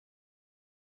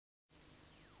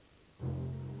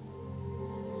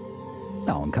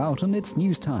Now on Carlton, it's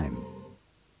news time.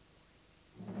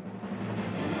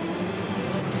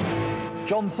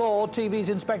 John Thaw, TV's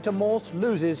Inspector Morse,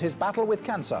 loses his battle with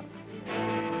cancer.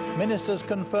 Ministers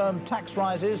confirm tax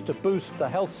rises to boost the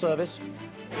health service.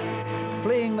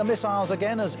 Fleeing the missiles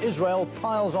again as Israel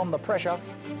piles on the pressure.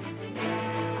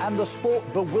 And the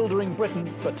sport bewildering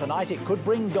Britain, but tonight it could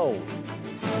bring gold.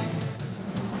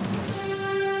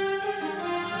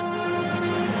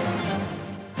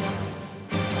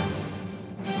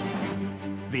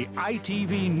 The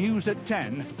ITV News at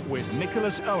 10 with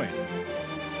Nicholas Owen.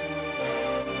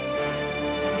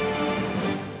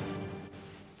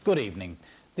 Good evening.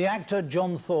 The actor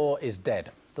John Thaw is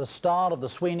dead. The star of The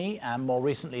Sweeney and more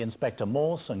recently Inspector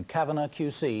Morse and Kavanagh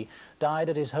QC died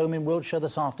at his home in Wiltshire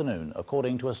this afternoon,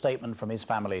 according to a statement from his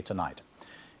family tonight.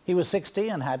 He was 60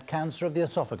 and had cancer of the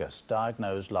esophagus,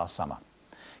 diagnosed last summer.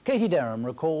 Katie Derham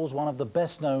recalls one of the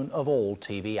best known of all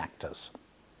TV actors.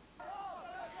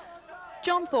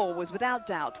 John Thaw was without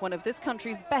doubt one of this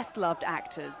country's best-loved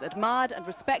actors, admired and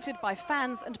respected by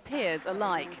fans and peers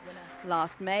alike.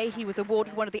 Last May, he was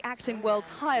awarded one of the acting world's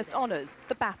highest honours,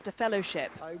 the BAFTA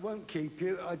Fellowship. I won't keep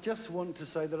you. I just want to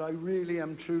say that I really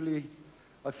am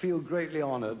I feel greatly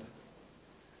honoured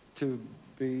to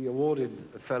be awarded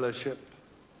a fellowship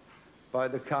by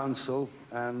the council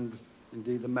and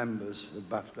indeed the members of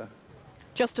BAFTA.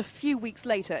 Just a few weeks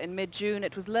later, in mid-June,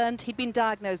 it was learned he'd been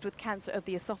diagnosed with cancer of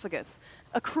the esophagus.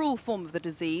 A cruel form of the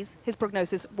disease. His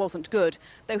prognosis wasn't good,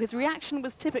 though his reaction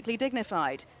was typically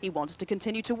dignified. He wanted to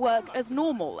continue to work as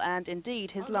normal, and indeed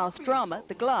his last drama,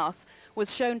 The Glass, was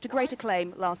shown to great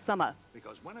acclaim last summer.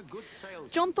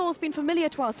 John Thaw's been familiar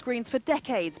to our screens for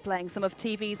decades, playing some of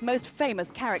TV's most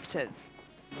famous characters.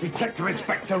 Detective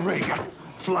Inspector Reagan,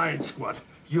 Flying Squad,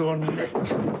 you're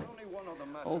next.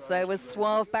 Also was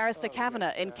suave Barrister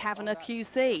Kavanagh in Kavanagh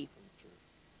QC.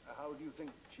 How do you think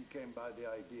she came by the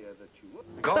idea that you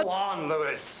would? Go on,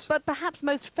 Lewis. But perhaps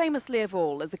most famously of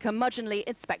all as the curmudgeonly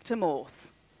Inspector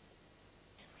Morse.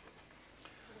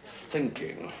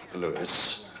 Thinking,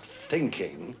 Lewis,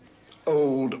 thinking,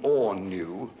 old or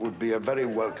new, would be a very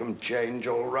welcome change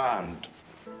all round.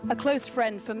 A close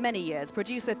friend for many years,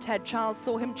 producer Ted Charles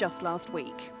saw him just last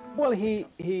week. Well,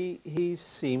 he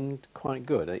seemed quite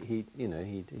good.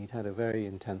 He'd had a very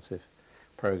intensive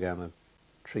programme of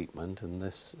treatment, and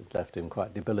this left him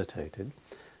quite debilitated.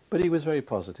 But he was very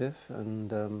positive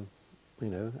and,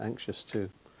 anxious to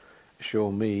assure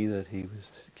me that he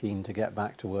was keen to get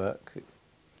back to work.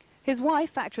 His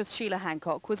wife, actress Sheila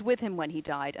Hancock, was with him when he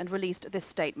died and released this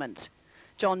statement.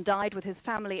 John died with his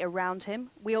family around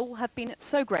him. We all have been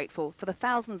so grateful for the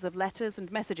thousands of letters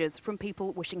and messages from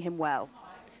people wishing him well.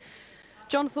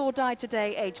 John Thaw died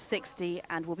today, aged 60,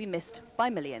 and will be missed by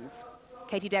millions.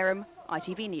 Katie Derham,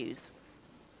 ITV News.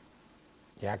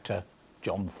 The actor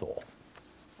John Thaw.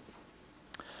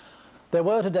 There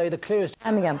were today the clearest...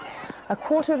 Birmingham.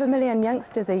 250,000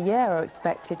 youngsters a year are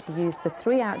expected to use the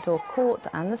 3 outdoor courts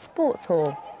and the sports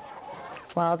hall.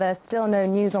 While there's still no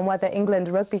news on whether England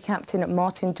rugby captain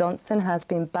Martin Johnson has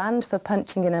been banned for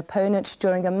punching an opponent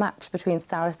during a match between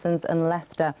Saracens and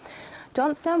Leicester.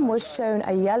 Johnson was shown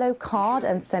a yellow card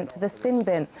and sent to the sin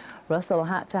bin. Russell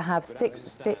had to have 6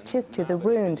 stitches to the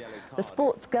wound. The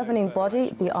sport's governing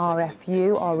body, the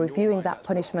RFU, are reviewing that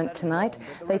punishment tonight.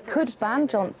 They could ban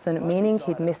Johnson, meaning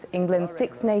he'd miss England's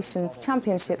Six Nations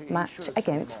Championship match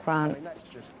against France.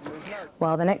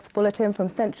 Well, the next bulletin from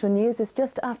Central News is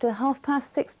just after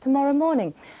 6:30 tomorrow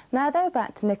morning. Now, though,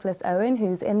 back to Nicholas Owen,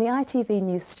 who's in the ITV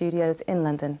News studios in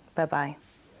London. Bye-bye.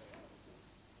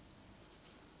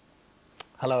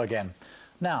 Hello again.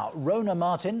 Now, Rona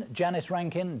Martin, Janice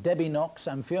Rankin, Debbie Knox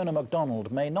and Fiona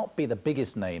MacDonald may not be the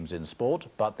biggest names in sport,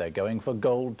 but they're going for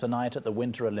gold tonight at the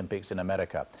Winter Olympics in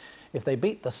America. If they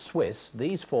beat the Swiss,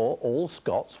 these 4, all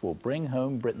Scots, will bring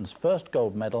home Britain's first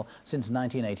gold medal since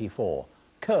 1984.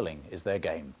 Curling is their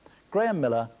game. Graham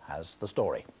Miller has the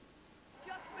story.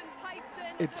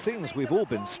 It seems we've all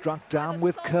been struck down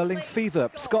with curling fever.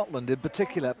 Scotland in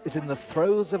particular is in the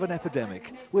throes of an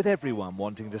epidemic, with everyone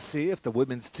wanting to see if the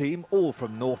women's team, all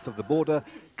from north of the border,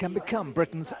 can become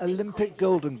Britain's Olympic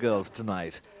Golden Girls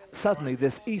tonight. Suddenly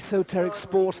this esoteric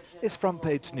sport is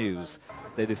front-page news.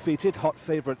 They defeated hot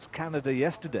favourites Canada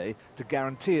yesterday to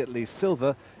guarantee at least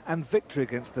silver, and victory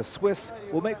against the Swiss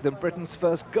will make them Britain's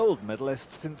first gold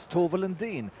medalists since Torvill and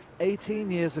Dean 18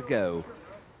 years ago.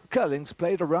 Curling's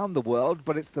played around the world,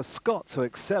 but it's the Scots who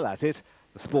excel at it.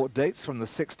 The sport dates from the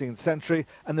 16th century,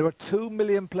 and there are 2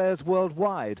 million players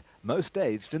worldwide, most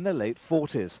aged in their late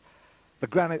 40s. The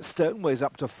granite stone weighs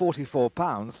up to 44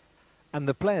 pounds, and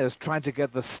the players try to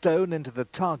get the stone into the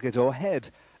target or head.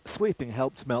 Sweeping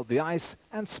helps melt the ice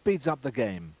and speeds up the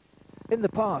game. In the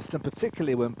past, and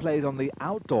particularly when played on the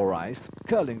outdoor ice,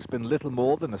 curling's been little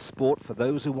more than a sport for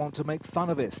those who want to make fun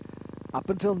of it. Up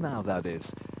until now, that is.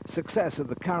 Success at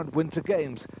the current Winter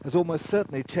Games has almost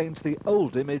certainly changed the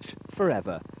old image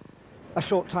forever. A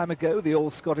short time ago, the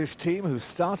all-Scottish team, who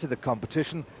started the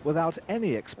competition without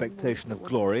any expectation of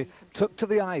glory, took to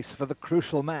the ice for the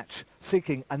crucial match,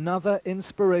 seeking another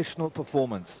inspirational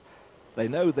performance. They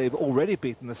know they've already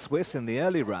beaten the Swiss in the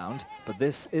early round, but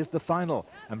this is the final,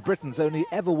 and Britain's only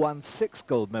ever won 6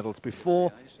 gold medals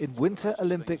before in Winter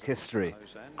Olympic history.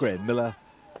 Graham Miller,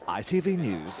 ITV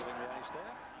News.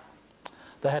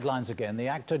 The headlines again. The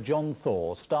actor John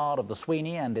Thaw, star of The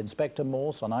Sweeney and Inspector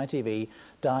Morse on ITV,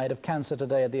 died of cancer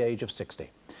today at the age of 60.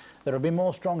 There have been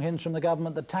more strong hints from the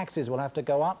government that taxes will have to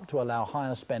go up to allow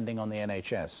higher spending on the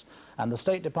NHS. And the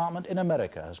State Department in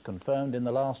America has confirmed in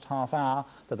the last half hour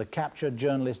that the captured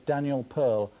journalist Daniel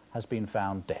Pearl has been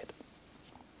found dead.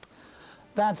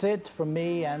 That's it from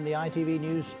me and the ITV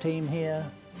News team here.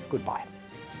 Goodbye.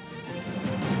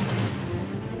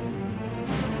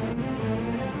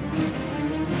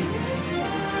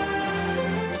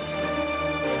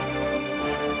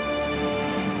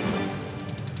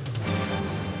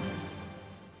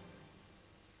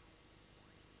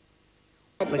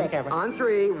 On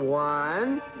 3,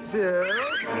 1, 2.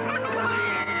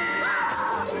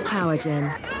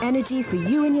 Powergen. Energy for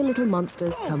you and your little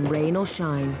monsters, come rain or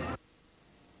shine.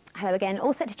 Hello again,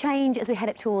 all set to change as we head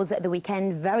up towards the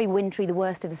weekend. Very wintry, the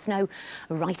worst of the snow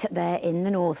right up there in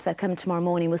the north. So come tomorrow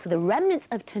morning, we'll see the remnants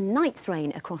of tonight's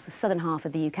rain across the southern half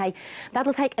of the UK.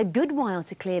 That'll take a good while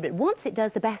to clear, but once it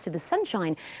does, the best of the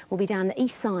sunshine will be down the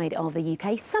east side of the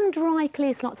UK. Some dry,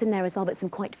 clear slots in there as well, but some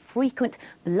quite frequent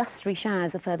blustery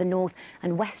showers are further north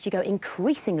and west you go,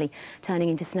 increasingly turning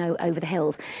into snow over the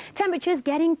hills. Temperatures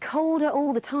getting colder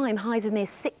all the time, highs of near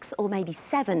 6 or maybe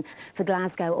 7 for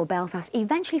Glasgow or Belfast,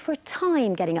 eventually for a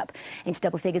time getting up into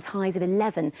double figures, highs of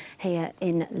 11 here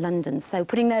in London. So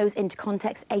putting those into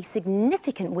context, a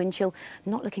significant wind chill,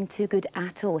 not looking too good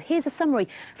at all. Here's a summary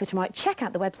for tomorrow. Check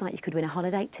out the website, you could win a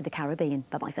holiday to the Caribbean.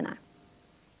 Bye-bye for now.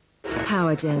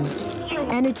 Powergen.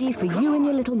 Energy for you and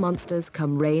your little monsters,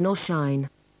 come rain or shine.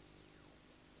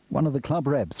 One of the club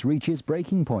reps reaches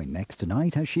breaking point next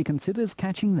tonight as she considers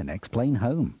catching the next plane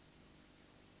home.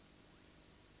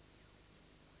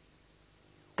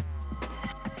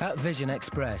 At Vision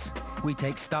Express, we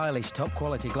take stylish,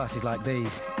 top-quality glasses like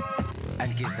these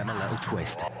and give them a little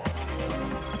twist.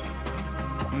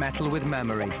 Metal with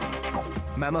memory.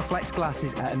 Memoflex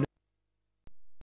glasses at a